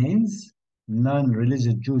remains.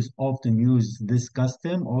 Non-religious Jews often use this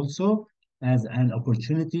custom also as an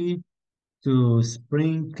opportunity to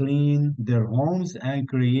spring clean their homes and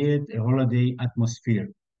create a holiday atmosphere.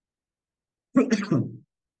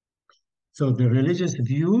 So the religious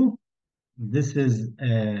view, this is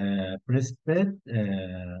a precept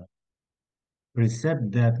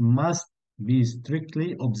that must be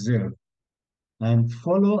strictly observed and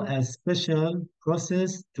follow a special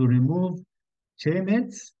process to remove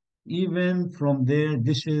chametz even from their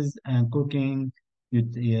dishes and cooking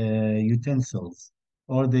utensils,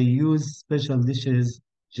 or they use special dishes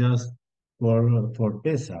just for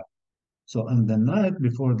Pesach. So on the night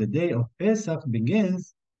before the day of Pesach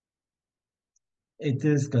begins, it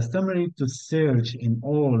is customary to search in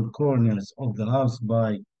all corners of the house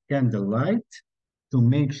by candlelight to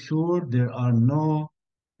make sure there are no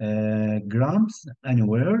grams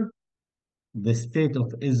anywhere. The state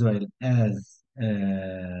of Israel as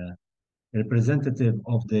representative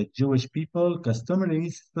of the Jewish people customarily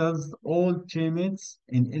sells all payments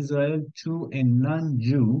in Israel to a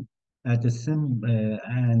non-Jew at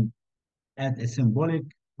and at a symbolic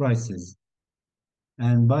prices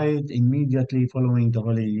and buy it immediately following the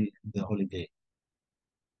holiday.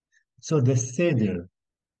 So the Seder,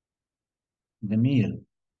 the meal,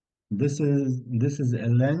 this is a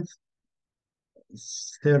length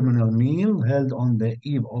ceremonial meal held on the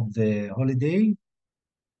eve of the holiday,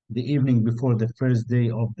 the evening before the first day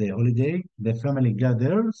of the holiday. The family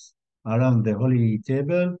gathers around the holy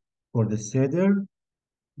table for the Seder,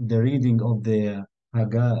 the reading of the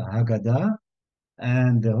Haggadah,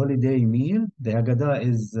 and the holiday meal. The Haggadah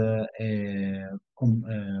is a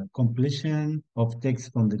compilation of texts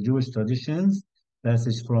from the Jewish traditions,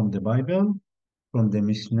 passages from the Bible, from the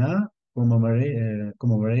Mishnah,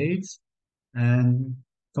 commemorates, and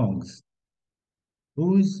songs,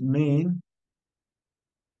 whose main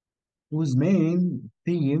whose main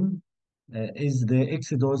theme is the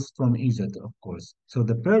Exodus from Egypt, of course. So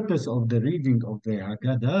the purpose of the reading of the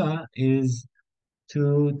Haggadah is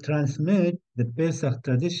to transmit the Pesach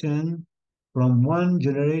tradition from one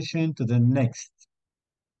generation to the next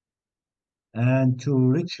and to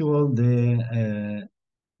ritual the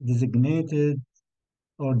designated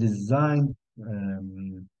or designed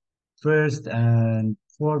first and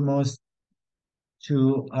foremost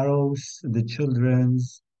to arouse the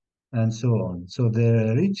children's and so on. So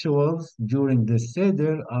the rituals during the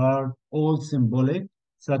Seder are all symbolic,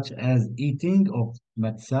 such as eating of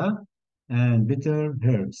matzah and bitter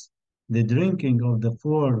herbs, the drinking of the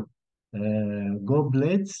four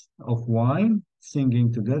goblets of wine,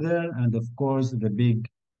 singing together, and of course the big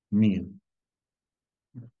meal.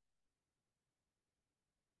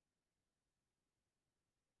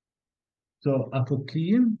 So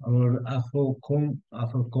Afokim or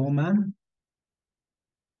Afokoman,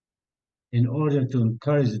 in order to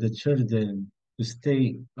encourage the children to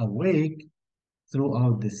stay awake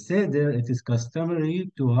throughout the Seder, it is customary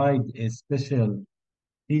to hide a special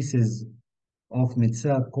pieces of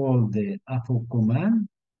mitzvah called the afokuman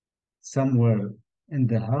somewhere in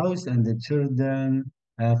the house, and the children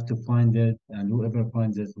have to find it, and whoever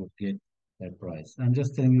finds it will get their prize. I'm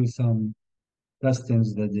just telling you some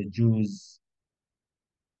customs that the Jews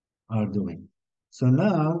are doing. So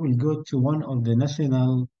now we go to one of the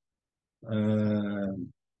national uh,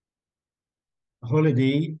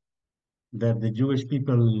 holiday that the Jewish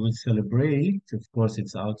people will celebrate. Of course,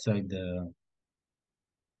 it's outside the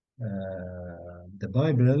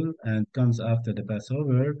Bible and comes after the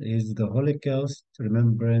Passover, is the Holocaust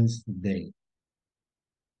Remembrance Day.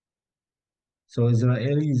 So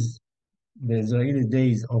the Israeli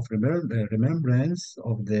days of remembrance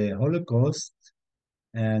of the Holocaust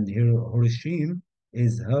and Hiroshima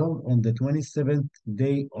is held on the 27th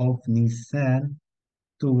day of Nisan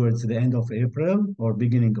towards the end of April or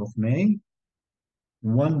beginning of May,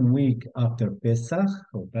 1 week after Pesach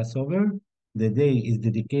or Passover. The day is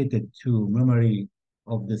dedicated to memory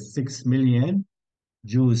of the 6 million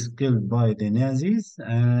Jews killed by the Nazis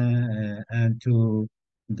and to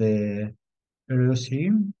the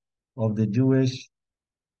Hiroshima of the Jewish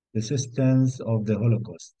resistance of the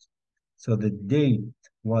Holocaust. So the date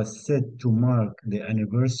was set to mark the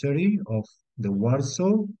anniversary of the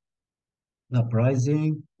Warsaw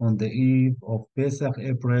Uprising on the eve of Pesach,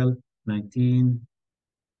 April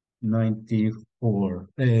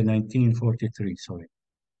 1943, sorry.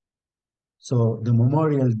 So the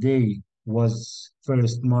Memorial Day was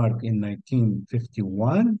first marked in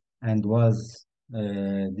 1951 and was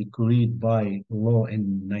decreed by law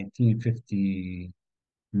in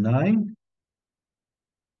 1959.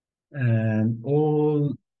 And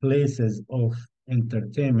all places of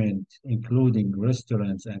entertainment, including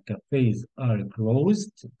restaurants and cafes, are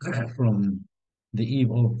closed from the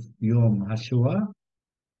eve of Yom HaShoah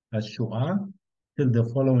till the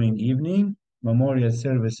following evening. Memorial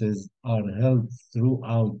services are held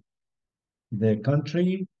throughout the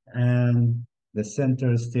country, and the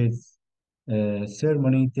center state's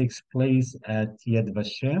ceremony takes place at Yad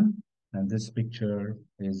Vashem, and this picture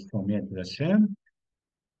is from Yad Vashem,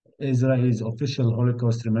 Israel's official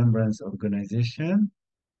Holocaust Remembrance Organization,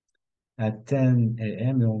 at 10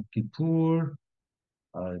 a.m. Yom Kippur.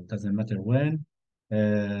 It doesn't matter when.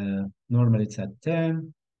 Normally it's at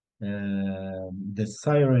 10. The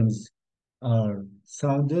sirens are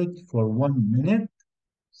sounded for 1 minute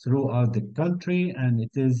throughout the country, and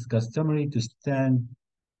it is customary to stand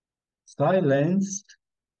silenced,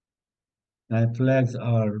 and flags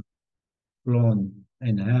are flown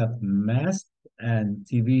in half mast and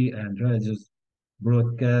TV and radio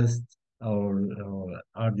broadcast or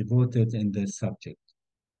are devoted in this subject.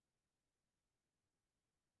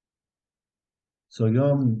 So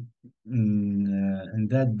Yom, in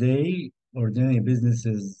that day, ordinary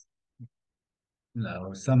businesses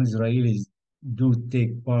or some Israelis do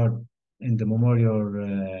take part in the memorial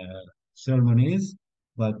ceremonies,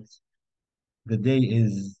 but the day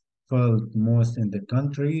is felt most in the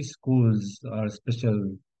country. Schools are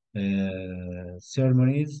special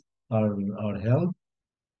ceremonies are held.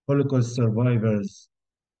 Holocaust survivors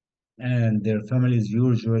and their families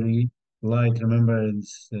usually light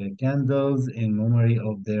remembrance candles in memory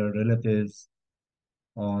of their relatives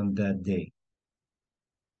on that day.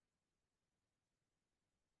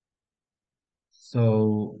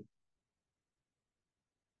 So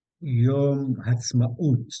Yom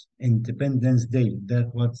Ha'atzmaut, Independence Day,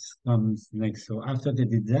 that what comes next. So after the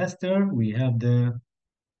disaster, we have the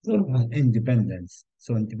independence.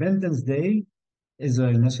 So Independence Day,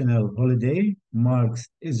 Israel national holiday, marks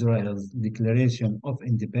Israel's declaration of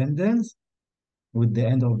independence with the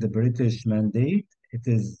end of the British mandate. It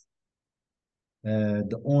is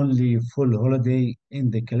the only full holiday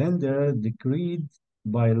in the calendar decreed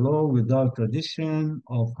by law without tradition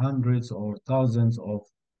of hundreds or thousands of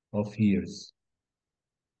years.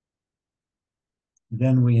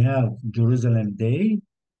 Then we have Jerusalem Day.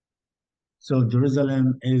 So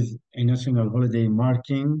Jerusalem is a national holiday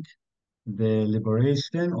marking the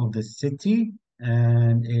liberation of the city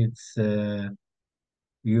and its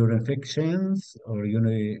unifications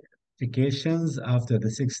after the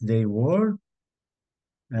Six-Day War.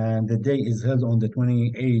 And the day is held on the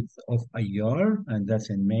 28th of Iyar, and that's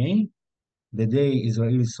in May. The day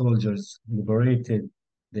Israeli soldiers liberated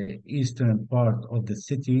the eastern part of the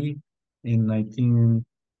city in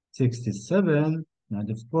 1967. And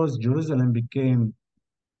of course, Jerusalem became,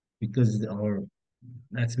 because, or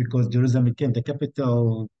that's because Jerusalem became the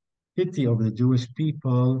capital city of the Jewish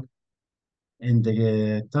people in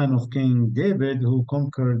the time of King David, who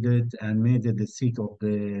conquered it and made it the seat of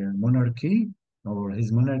the monarchy or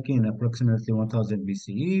his monarchy in approximately 1000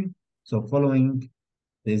 BCE. So, following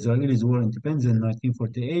the Israelis' war independence in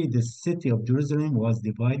 1948, the city of Jerusalem was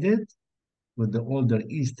divided, with the older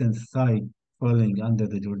eastern side falling under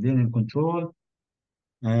the Jordanian control,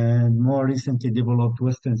 and more recently developed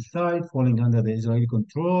western side falling under the Israeli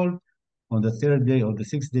control. On the third day of the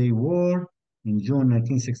Six-Day War, in June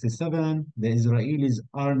 1967, the Israelis'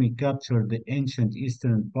 army captured the ancient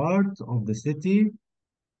eastern part of the city.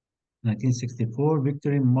 1964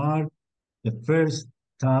 victory marked the first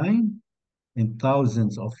time in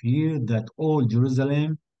thousands of years that all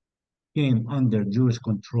Jerusalem came under Jewish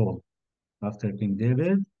control after King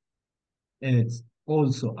David. It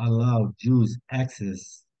also allowed Jews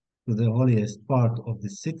access to the holiest part of the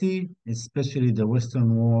city, especially the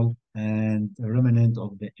Western Wall and a remnant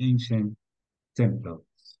of the ancient temple.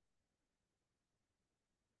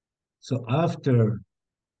 So after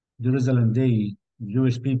Jerusalem Day,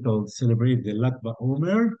 Jewish people celebrate the Lag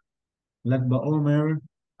BaOmer. Lag BaOmer,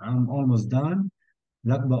 I'm almost done.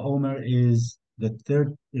 Lag BaOmer is the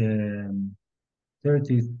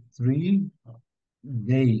 33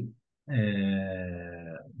 day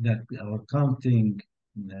that our counting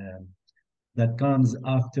uh, that comes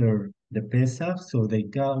after the Pesach. So they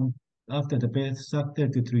count after the Pesach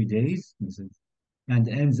 33 days and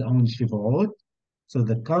ends on Shavuot. So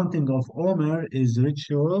the counting of Omer is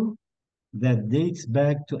ritual that dates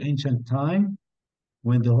back to ancient time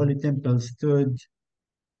when the Holy Temple stood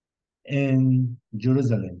in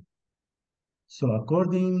Jerusalem. So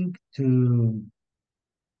according to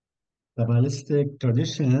Kabbalistic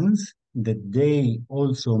traditions, the day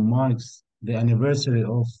also marks the anniversary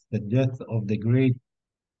of the death of the great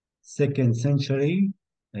second century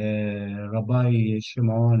Rabbi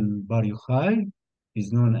Shimon Bar Yochai,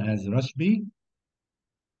 is known as Rashbi.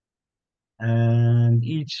 And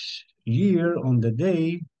each year on the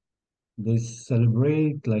day, they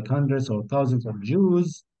celebrate like hundreds or thousands of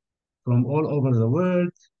Jews from all over the world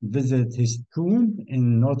visit his tomb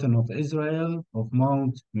in northern of Israel, of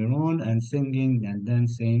Mount Meron, and singing and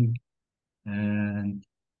dancing and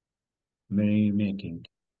merrymaking.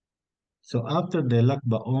 So after the Lag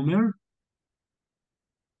BaOmer,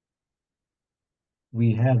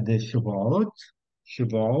 we have the Shavuot.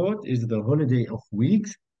 Shavuot is the holiday of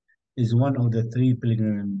weeks, is one of the three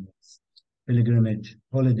pilgrimage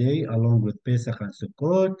holiday along with Pesach and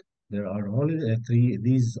Sukkot. There are three.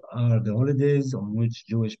 These are the holidays on which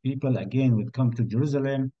Jewish people again would come to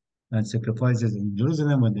Jerusalem and sacrifices in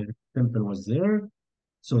Jerusalem when the temple was there.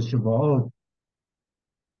 So Shavuot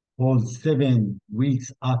falls 7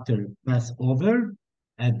 weeks after Passover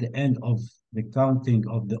at the end of the counting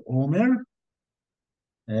of the Omer,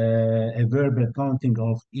 a verbal counting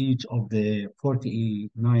of each of the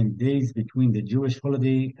 49 days between the Jewish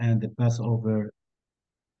holiday and the Passover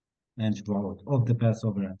and Shavuot, of the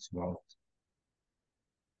Passover and Shavuot.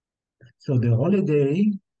 So the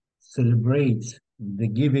holiday celebrates the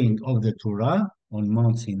giving of the Torah on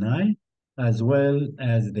Mount Sinai, as well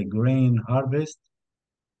as the grain harvest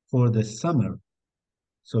for the summer.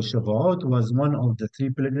 So Shavuot was one of the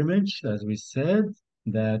three pilgrimages, as we said,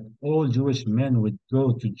 that all Jewish men would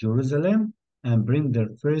go to Jerusalem and bring their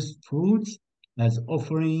first fruits as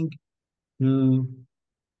offering to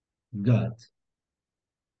God.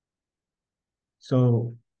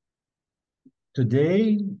 So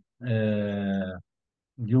today, uh,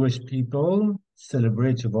 Jewish people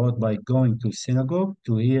celebrate Shavuot by going to synagogue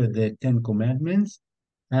to hear the Ten Commandments,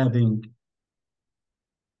 having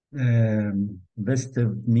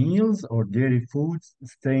festive meals or dairy foods,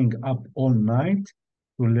 staying up all night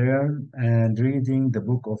to learn and reading the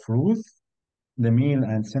book of Ruth. The meal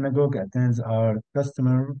and synagogue attends are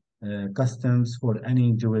customs for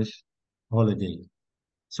any Jewish holiday.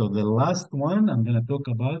 So the last one I'm going to talk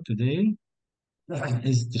about today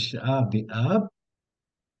is Tisha B'Av.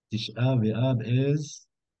 Tisha B'Av is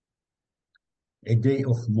a day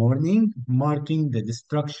of mourning, marking the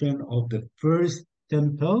destruction of the first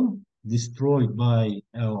temple destroyed in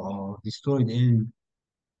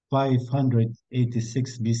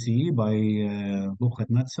 586 BCE by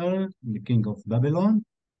Nebuchadnezzar, the king of Babylon,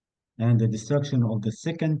 and the destruction of the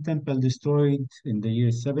second temple destroyed in the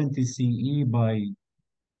year 70 CE by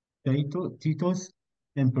Titus,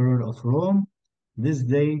 emperor of Rome. This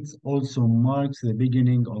date also marks the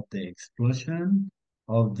beginning of the expulsion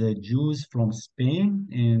of the Jews from Spain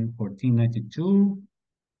in 1492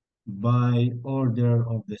 by order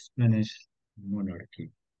of the Spanish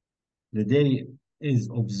monarchy. The day is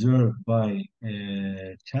observed by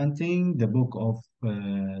chanting the Book of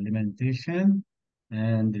Lamentation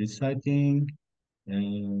and reciting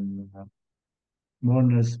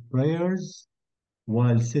mourners' prayers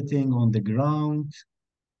while sitting on the ground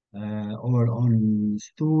or on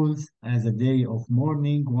stools as a day of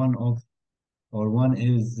mourning. One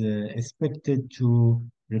is expected to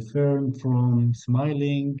refrain from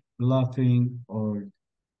smiling, laughing, or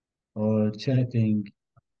chatting.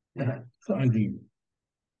 Ideal.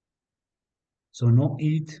 So no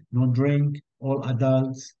eat, no drink. All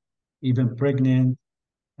adults, even pregnant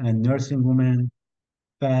and nursing women,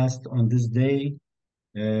 fast on this day.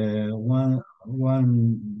 One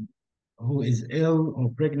who is ill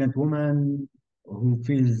or pregnant woman who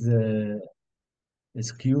feels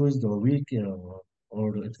excused or weak,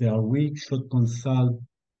 or if they are weak, should consult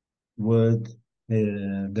with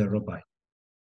the rabbi.